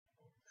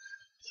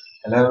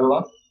Hello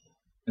everyone.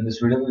 In this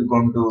video, we're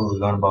going to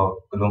learn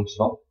about Coulomb's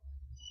law.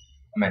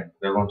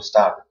 We're going to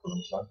start with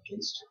Coulomb's law at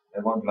least.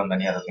 We're going to learn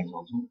many other things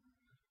also.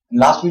 In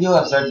last video,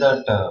 I said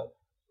that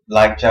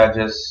like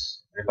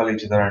charges repel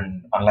each other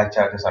and unlike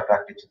charges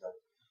attract each other.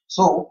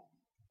 So,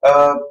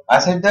 I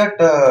said that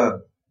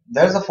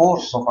there's a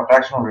force of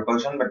attraction or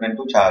repulsion between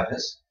two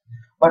charges,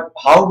 but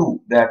how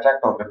do they attract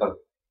or repel?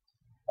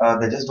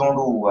 They just don't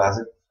do as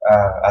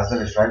they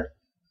wish, right?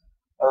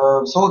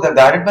 So they're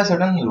guided by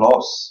certain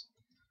laws.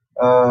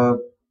 Uh,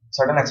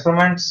 Certain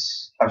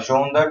experiments have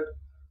shown that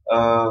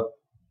uh,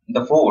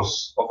 the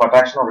force of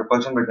attraction or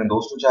repulsion between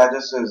those two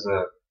charges is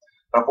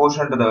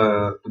proportional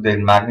to their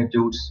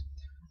magnitudes,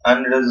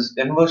 and it is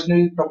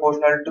inversely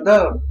proportional to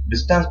the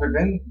distance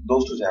between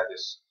those two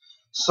charges.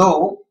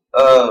 So,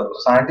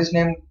 scientist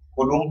named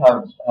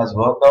has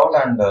worked out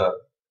and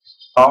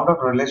found a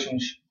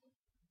relationship.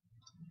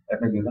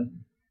 Let me give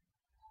them.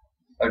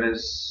 It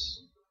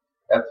is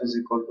F is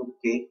equal to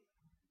K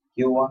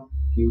Q1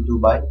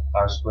 Q2 by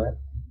R square.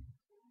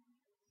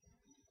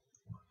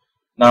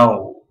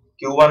 Now,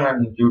 Q1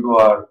 and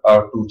Q2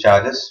 are two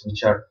charges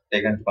which are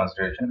taken into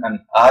consideration, and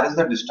R is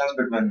the distance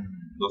between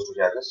those two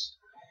charges.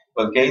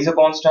 Well, K is a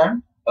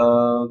constant.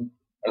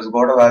 It's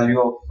got a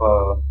value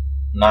of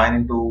 9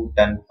 into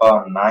 10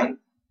 power 9.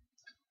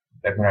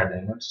 Let me write the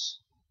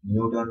units.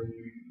 Newton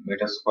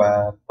meter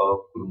square per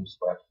Coulomb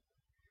square.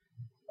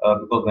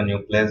 Because when you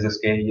place this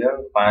K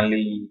here,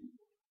 finally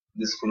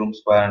this Coulomb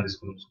square and this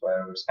Coulomb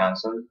square is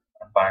cancelled,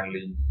 and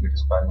finally meter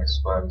square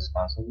is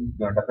cancelled.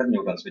 You end up with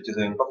newtons, which is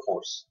the unit of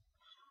force.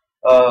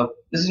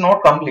 This is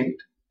not complete.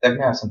 Let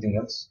me add something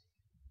else.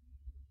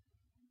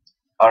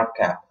 R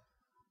cap,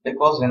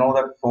 because we know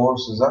that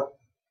force is a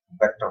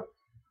vector,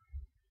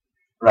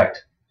 right?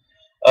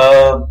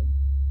 Uh,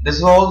 this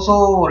is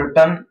also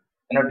written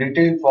in a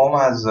detailed form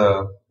as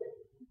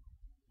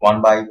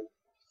 1 by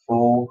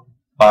 4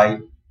 pi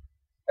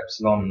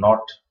epsilon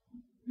naught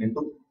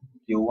into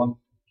q1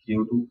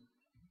 q2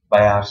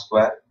 by r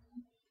square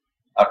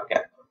r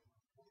cap.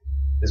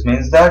 This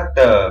means that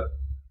the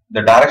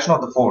direction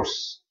of the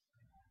force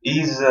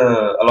is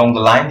along the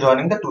line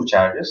joining the two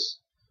charges,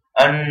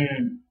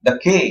 and the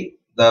k,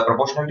 the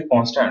proportionality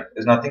constant,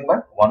 is nothing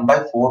but 1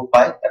 by 4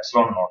 pi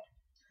epsilon naught.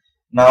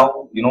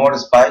 Now you know what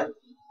is pi,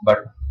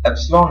 but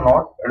epsilon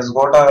naught, it has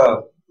got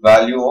a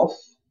value of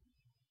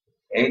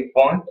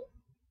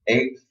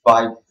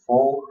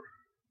 8.854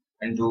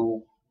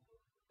 into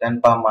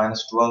 10 power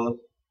minus 12,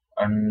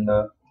 and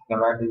you can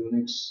write the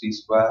units c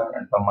square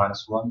and power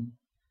minus 1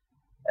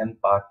 and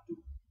power 2.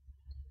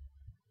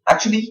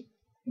 Actually,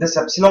 this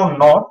epsilon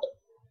naught,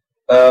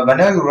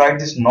 whenever you write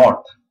this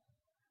naught,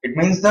 it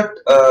means that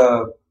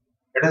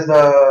it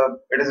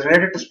is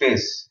related to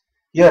space.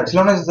 Here,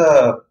 epsilon is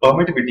the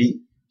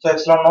permittivity, so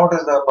epsilon naught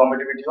is the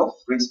permittivity of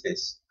free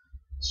space.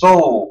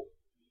 So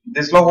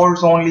this law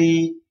holds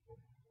only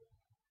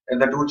if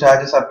the two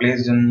charges are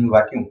placed in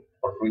vacuum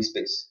or free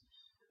space.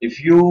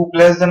 If you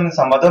place them in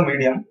some other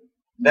medium,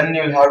 then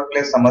you will have to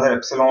place some other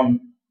epsilon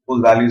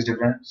whose value is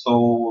different.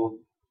 So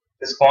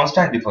this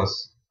constant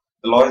differs.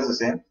 The law is the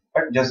same,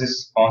 but just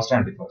this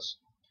constant differs.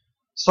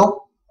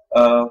 So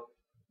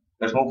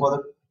let's move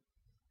further.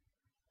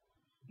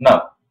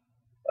 Now,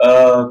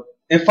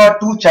 if our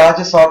two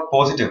charges are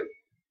positive,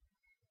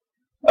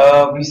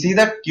 we see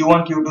that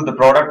Q1, Q2, the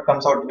product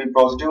comes out to be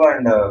positive,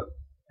 and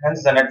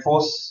hence the net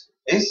force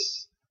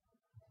is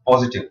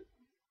positive.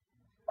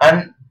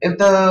 And if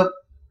the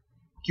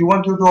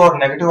Q1, Q2 are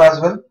negative as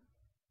well,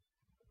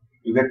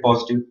 you get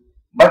positive.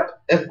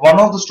 But if one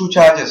of those two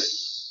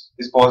charges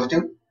is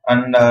positive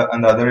and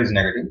the other is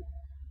negative,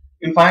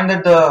 you'll find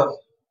that the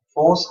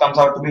force comes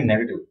out to be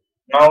negative.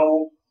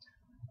 Now,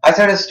 I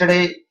said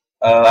yesterday,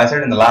 I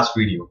said in the last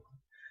video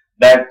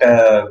that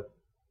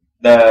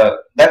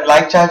that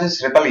like charges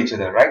repel each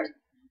other, right?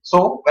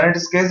 So when it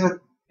is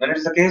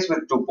the case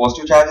with two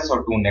positive charges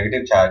or two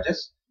negative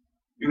charges,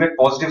 you get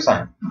positive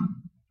sign,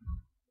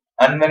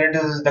 and when it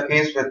is the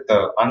case with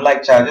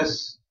unlike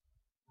charges,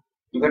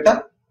 you get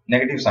a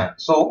negative sign.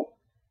 So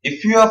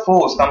if your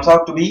force comes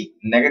out to be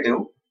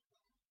negative,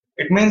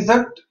 it means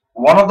that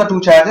one of the two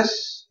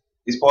charges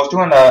is positive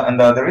and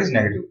the other is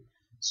negative.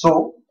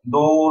 So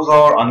those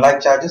are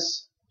unlike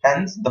charges,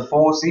 hence the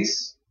force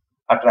is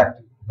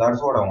attractive. That's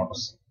what I want to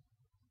say.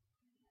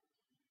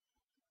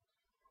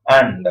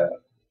 And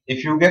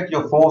if you get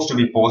your force to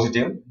be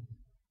positive,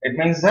 it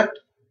means that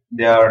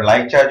they are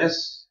like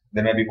charges.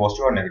 They may be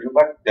positive or negative,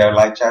 but they are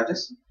like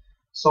charges.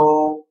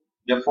 So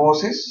your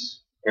force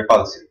is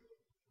repulsive.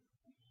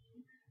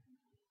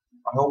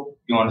 I hope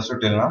you understood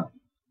till now.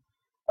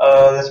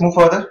 Let's move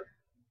further.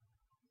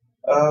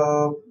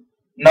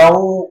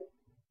 Now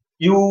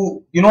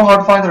you know how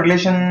to find the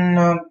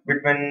relation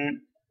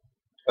between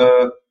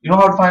you know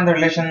how to find the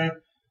relation.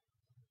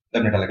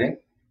 Let me tell again.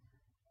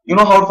 You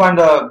know how to find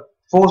the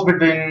force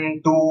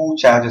between two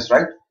charges,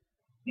 right?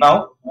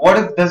 Now, what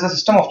if there's a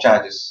system of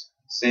charges?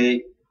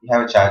 Say you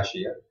have a charge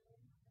here,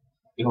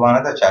 you have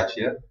another charge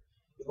here,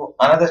 you have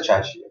another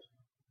charge here.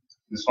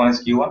 This one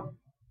is Q1,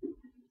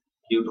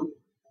 Q2,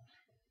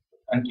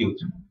 and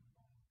Q3.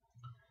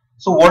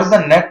 So what is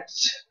the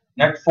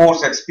net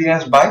force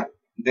experienced by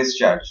this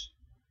charge?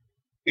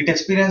 It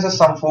experiences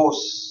some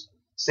force.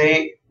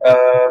 Say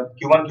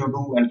Q1,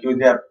 Q2, and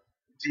Q3 are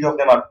three of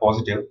them are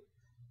positive.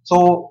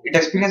 So it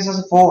experiences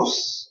a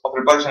force of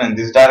repulsion in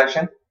this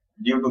direction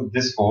due to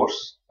this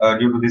force,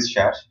 due to this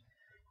charge,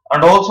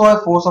 and also a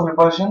force of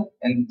repulsion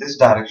in this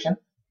direction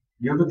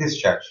due to this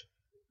charge.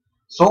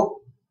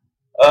 So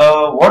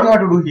what you have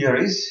to do here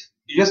is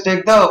you just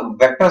take the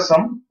vector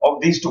sum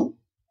of these two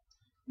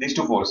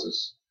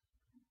forces.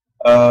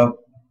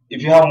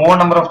 If you have more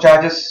number of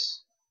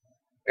charges,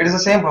 it is the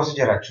same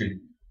procedure actually.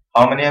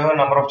 How many ever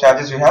number of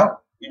charges you have,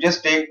 you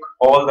just take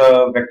all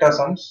the vector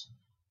sums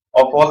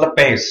of all the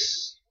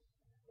pairs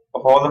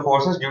of all the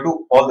forces due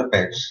to all the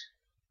pairs.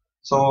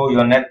 So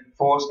your net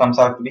force comes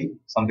out to be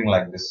something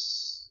like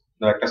this,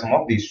 the vector sum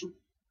of these two.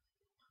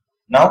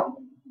 Now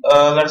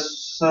let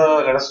us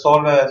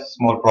solve a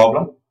small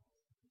problem.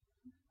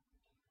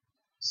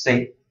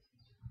 Say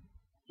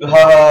you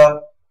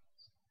have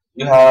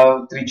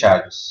three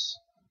charges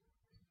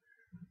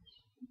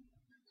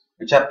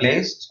which are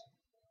placed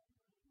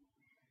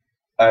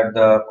at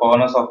the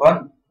corners of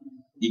an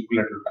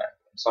equilateral triangle.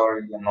 I'm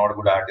sorry, I'm not a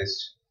good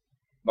artist,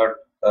 but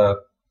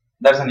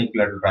that's an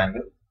equilateral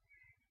triangle.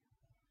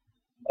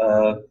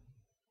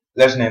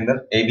 Let's name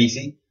them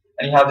ABC,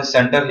 and you have the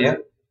center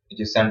here, which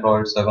is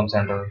centroid,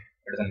 circumcenter.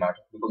 It doesn't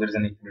matter because it is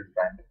an equilateral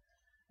triangle.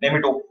 Name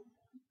it O.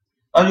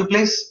 Now you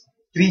place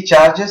three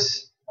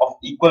charges of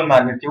equal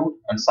magnitude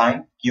and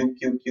sign Q,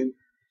 Q, Q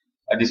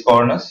at these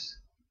corners,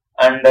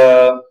 and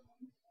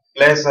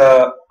place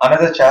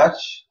another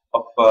charge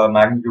of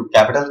magnitude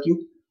capital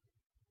Q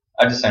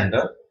at the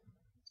center.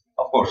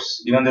 Of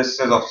course, even this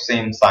is of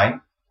same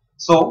sign.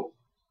 So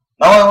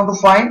now I want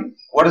to find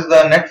what is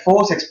the net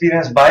force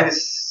experienced by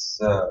this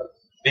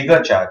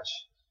bigger charge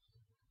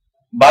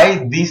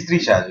by these three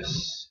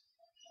charges.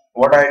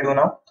 What I do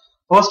now?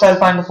 First, I'll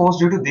find the force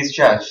due to this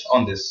charge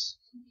on this.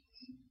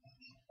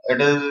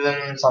 It is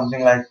in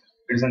something like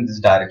it is in this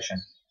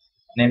direction.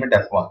 Name it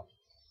F1,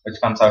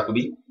 which comes out to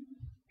be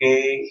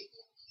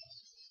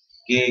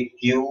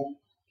Q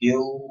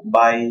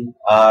by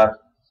R.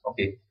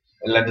 Okay,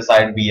 let the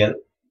side be L.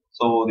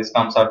 So this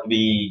comes out to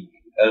be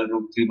L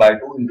root 3 by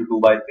 2 into 2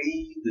 by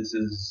 3. This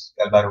is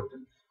L by root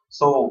 3.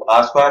 So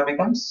R square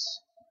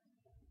becomes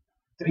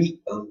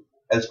 3L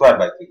square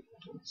by 3.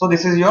 So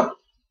this is your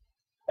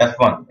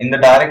F1 in the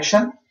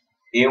direction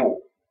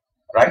AO,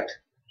 right?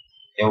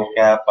 AO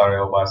cap or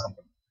AO bar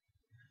something.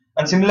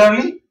 And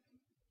similarly,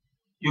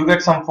 you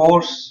get some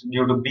force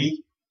due to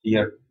B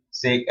here,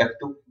 say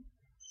F2,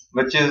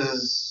 which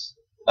is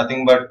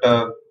nothing but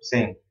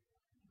same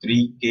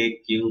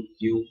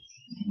 3KQQ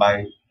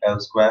by L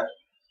square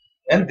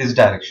in this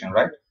direction,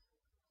 right?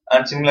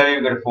 And similarly,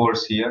 you get a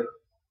force here,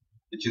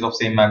 which is of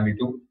same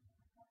magnitude,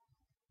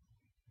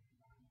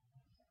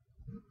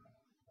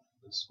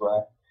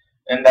 square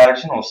in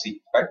direction OC,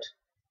 right?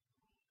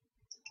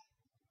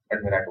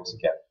 Let me write OC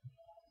cap.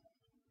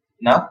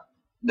 Now,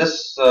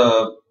 this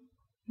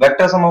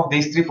vector sum of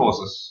these three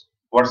forces,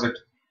 what is it?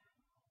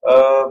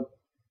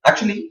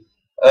 Actually,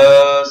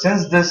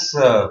 since this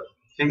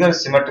figure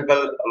is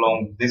symmetrical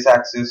along this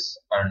axis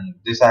and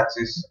this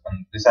axis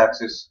and this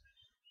axis,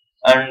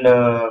 and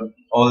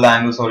all the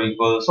angles are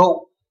equal,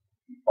 so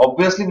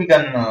obviously we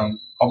can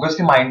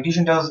obviously my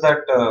intuition tells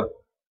that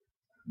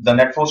the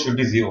net force should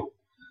be 0.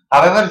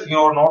 However, if you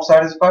are not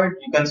satisfied,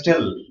 you can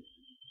still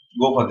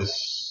go for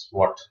this.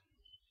 What?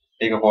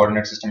 Take a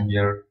coordinate system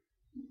here,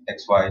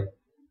 x, y,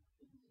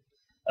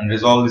 and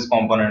resolve these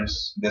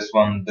components. This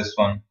one,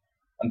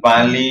 and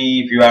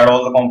finally, if you add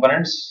all the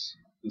components,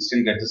 you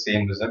still get the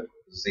same result,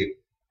 0.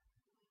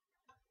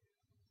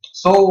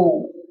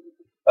 So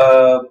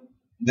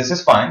this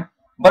is fine.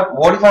 But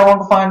what if I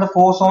want to find the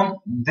force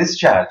on this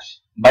charge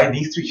by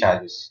these three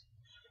charges?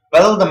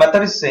 Well, the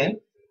method is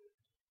same.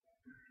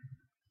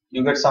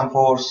 You get some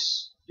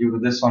force due to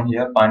this one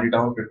here, find it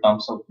out. It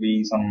comes out to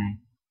be some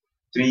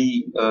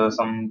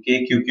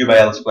KQQ by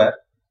L square,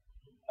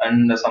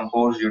 and some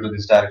force due to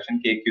this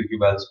direction, KQQ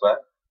by L square,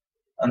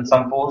 and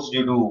some force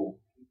due to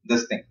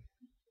this thing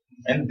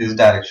in this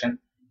direction,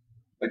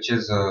 which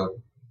is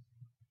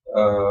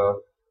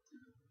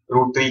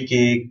root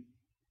 3k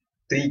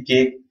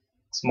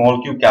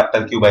small q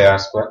capital Q by R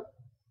square.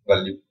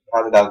 Well, you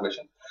have the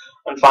calculation,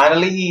 and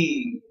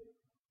finally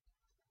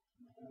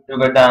you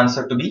get the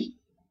answer to be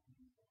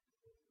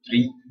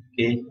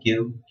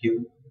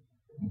 3KQQ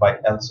by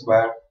L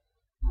square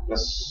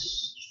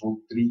plus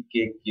root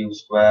 3KQ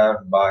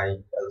square by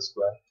L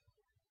square.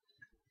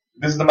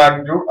 This is the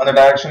magnitude and the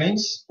direction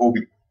is OB.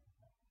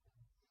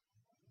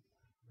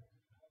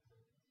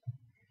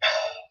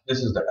 This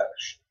is the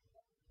direction.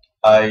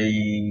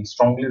 I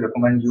strongly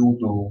recommend you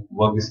to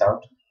work this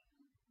out,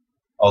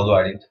 although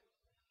I didn't.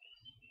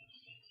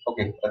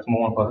 Okay, let's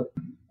move on further.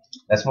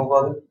 Let's move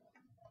further.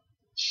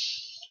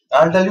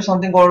 I'll tell you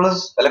something called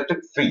as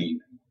electric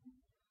field.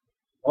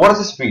 What is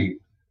this field?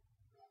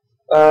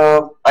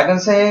 I can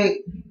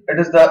say it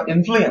is the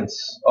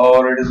influence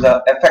or it is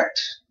the effect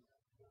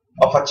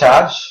of a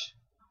charge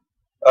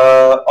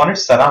on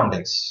its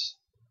surroundings.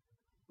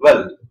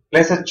 Well,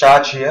 place a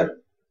charge here,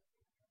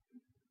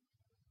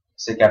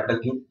 say capital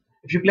Q.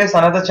 If you place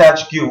another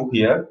charge Q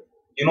here,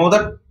 you know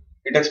that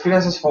it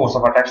experiences force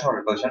of attraction or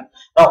repulsion.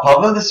 Now,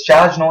 how will this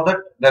charge know that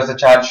there's a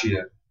charge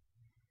here?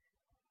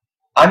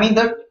 I mean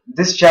that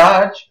this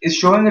charge is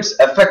showing its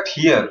effect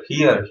here,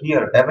 here,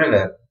 here,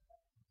 everywhere.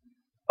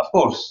 Of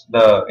course,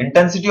 the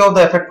intensity of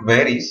the effect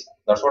varies.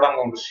 That's what I'm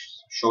going to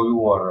show you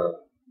or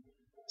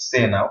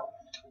say now.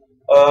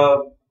 Uh,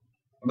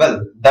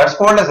 well, that's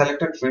called as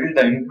electric field.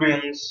 The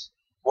influence,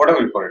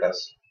 whatever you call it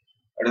as,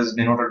 it is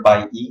denoted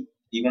by E.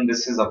 Even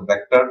this is a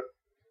vector.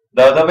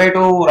 The other way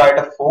to write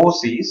a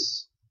force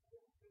is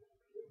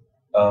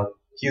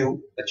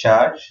Q, the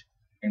charge,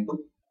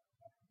 into.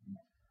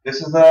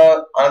 This is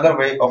the another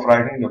way of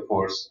writing the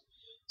force.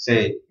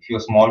 Say, if your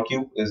small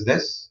q is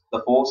this,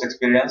 the force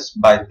experienced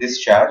by this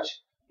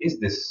charge is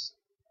this.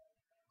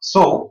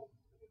 So,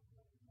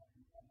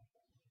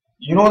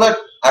 you know that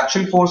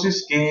actual force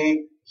is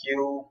K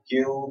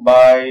Q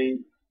by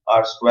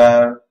R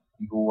square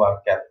into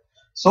R cap.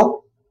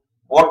 So,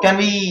 what can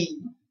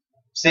we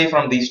say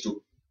from these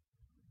two?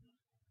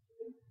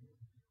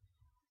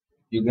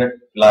 You get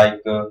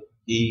like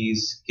E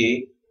is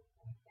K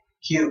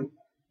Q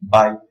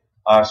by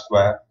R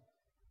square,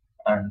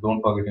 and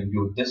don't forget to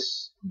include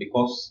this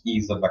because E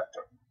is a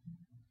vector.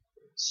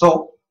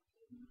 So,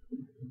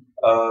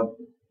 uh,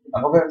 I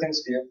hope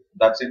everything's clear.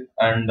 That's it,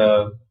 and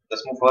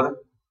let's move further.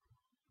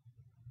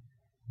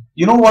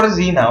 You know what is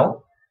E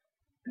now?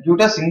 Due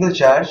to a single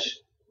charge,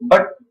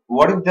 but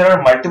what if there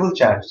are multiple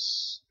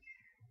charges?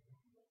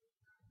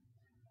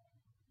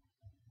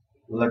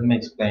 Let me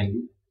explain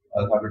you.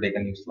 I'll have to take a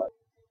new slide.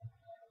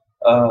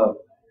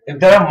 If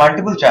there are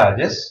multiple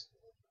charges,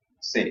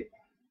 say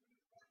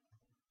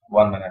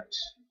 1 minute,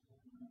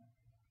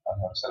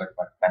 I'll have to select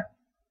my pen.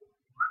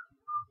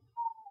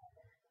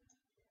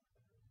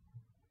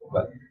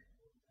 Well,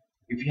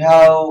 if you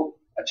have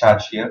a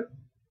charge here,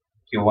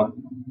 Q1,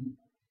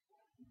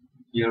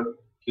 here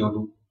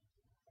Q2,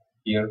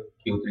 here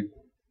Q3,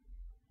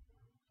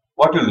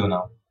 what you'll do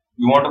now?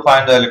 You want to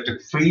find the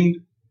electric field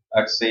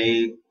at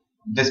say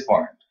this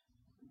point.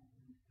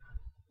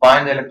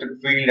 Find the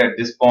electric field at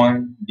this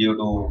point due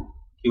to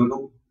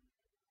Q2,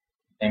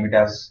 name it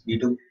as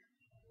E2,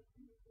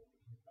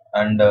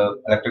 and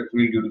electric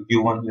field due to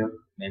Q1 here,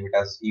 name it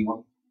as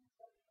E1,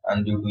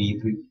 and due to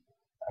E3,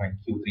 I mean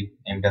Q3,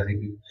 name it as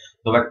E3.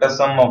 The vector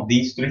sum of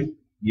these three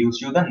gives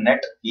you the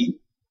net E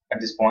at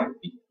this point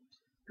P.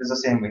 It is the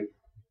same way.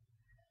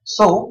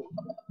 So,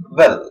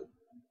 well,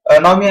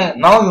 now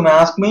you may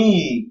ask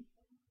me,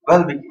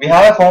 well, we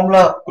have a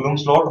formula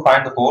Coulomb's law to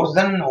find the force.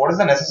 Then what is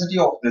the necessity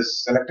of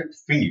this electric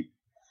field?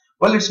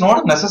 Well, it's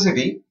not a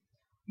necessity,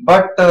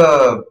 but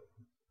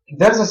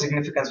there is a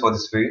significance for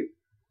this field.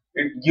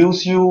 It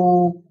gives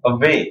you a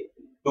way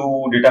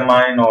to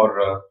determine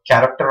or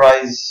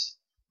characterize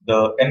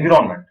the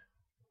environment.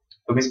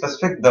 To be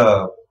specific,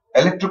 the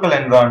electrical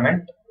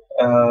environment,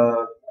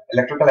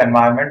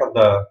 of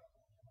the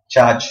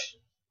charge,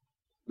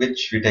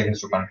 which we take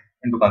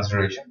into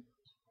consideration.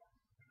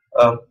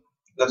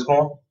 Let's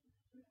go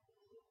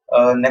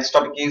on. Next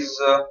topic is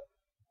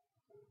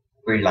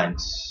field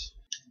lines.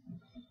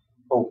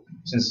 Oh,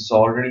 since it's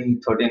already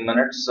 13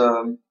 minutes,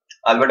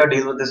 I'll better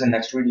deal with this in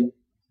next video.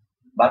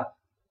 Bye.